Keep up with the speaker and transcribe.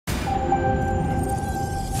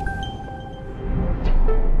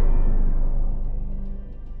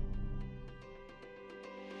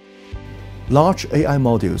Large AI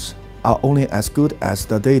models are only as good as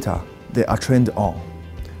the data they are trained on.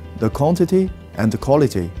 The quantity and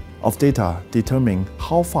quality of data determine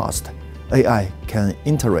how fast AI can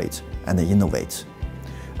iterate and innovate,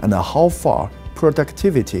 and how far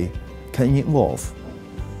productivity can evolve.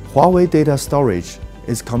 Huawei Data Storage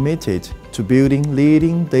is committed to building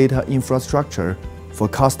leading data infrastructure for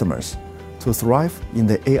customers to thrive in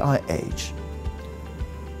the AI age.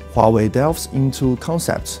 Huawei delves into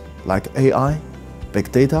concepts like AI,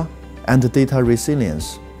 big data, and data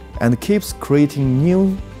resilience, and keeps creating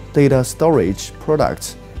new data storage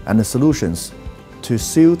products and solutions to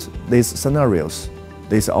suit these scenarios.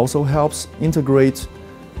 This also helps integrate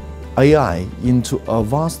AI into a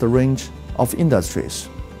vast range of industries.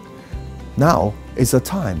 Now is the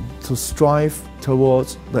time to strive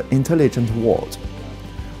towards the intelligent world.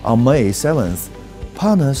 On May 7th,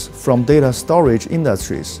 partners from data storage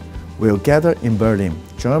industries will gather in Berlin,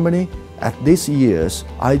 Germany at this year's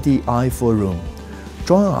IDI Forum.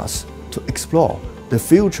 Join us to explore the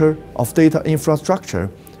future of data infrastructure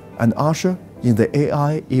and usher in the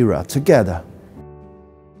AI era together.